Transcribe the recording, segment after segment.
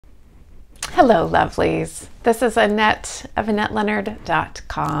Hello, lovelies. This is Annette of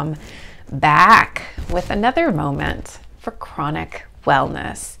AnnetteLeonard.com, back with another moment for chronic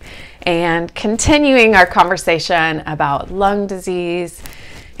wellness and continuing our conversation about lung disease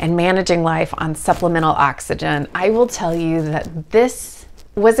and managing life on supplemental oxygen. I will tell you that this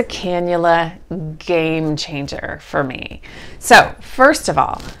was a cannula game changer for me. So first of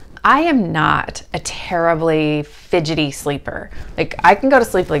all, I am not a terribly fidgety sleeper. Like, I can go to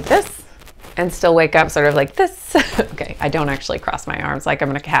sleep like this and still wake up sort of like this. Okay, I don't actually cross my arms like I'm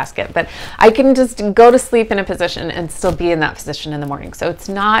in a casket, but I can just go to sleep in a position and still be in that position in the morning. So it's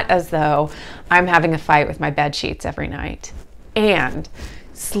not as though I'm having a fight with my bed sheets every night. And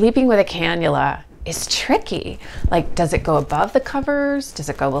sleeping with a cannula is tricky. Like, does it go above the covers? Does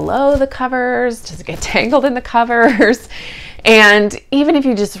it go below the covers? Does it get tangled in the covers? And even if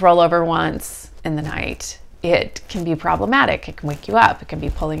you just roll over once in the night, it can be problematic. It can wake you up. It can be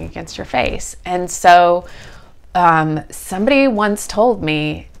pulling against your face. And so somebody once told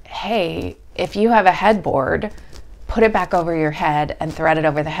me, hey, if you have a headboard, put it back over your head and thread it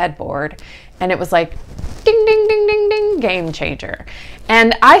over the headboard. And it was like, ding, ding, ding, ding, ding, game changer.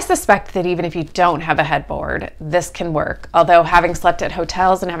 And I suspect that even if you don't have a headboard, this can work. Although, having slept at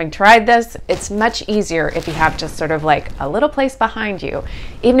hotels and having tried this, it's much easier if you have just sort of like a little place behind you.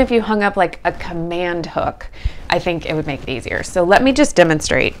 Even if you hung up like a command hook, I think it would make it easier. So let me just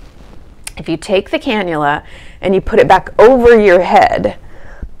demonstrate. If you take the cannula and you put it back over your head,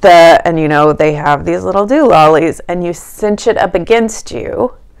 and you know, they have these little doolollies, and you cinch it up against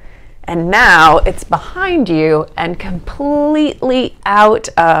you, and now it's behind you and completely out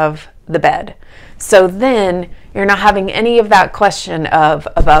of the bed. So then you're not having any of that question of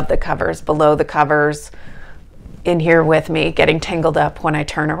above the covers, below the covers, in here with me, getting tangled up when I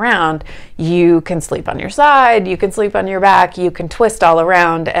turn around. You can sleep on your side, you can sleep on your back, you can twist all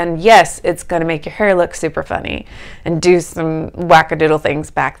around, and yes, it's going to make your hair look super funny and do some wackadoodle things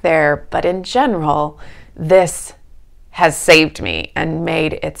back there, but in general, this has saved me and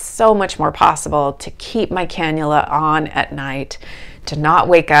made it so much more possible to keep my cannula on at night, to not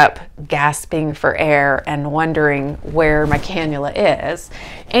wake up gasping for air and wondering where my cannula is,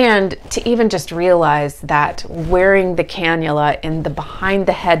 and to even just realize that wearing the cannula in the behind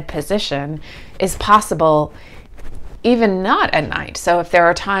the head position is possible even not at night. So if there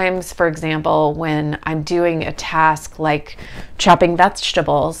are times, for example, when I'm doing a task like chopping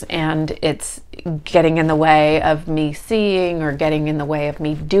vegetables and it's getting in the way of me seeing or getting in the way of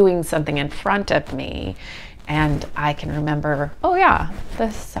me doing something in front of me, and I can remember, oh yeah,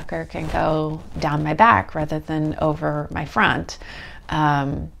 this sucker can go down my back rather than over my front,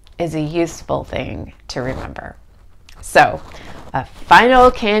 is a useful thing to remember. So a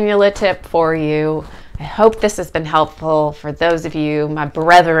final cannula tip for you. I hope this has been helpful for those of you, my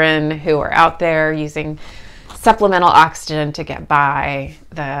brethren, who are out there using supplemental oxygen to get by.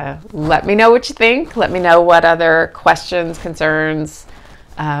 Let me know what you think. Let me know what other questions, concerns,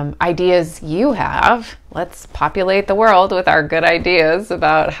 ideas you have. Let's populate the world with our good ideas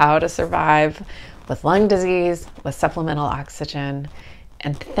about how to survive with lung disease, with supplemental oxygen.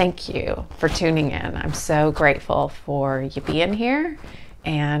 And thank you for tuning in. I'm so grateful for you being here.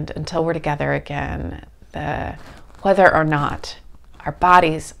 And until we're together again, whether or not our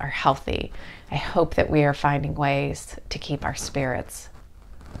bodies are healthy, I hope that we are finding ways to keep our spirits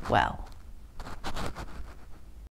well.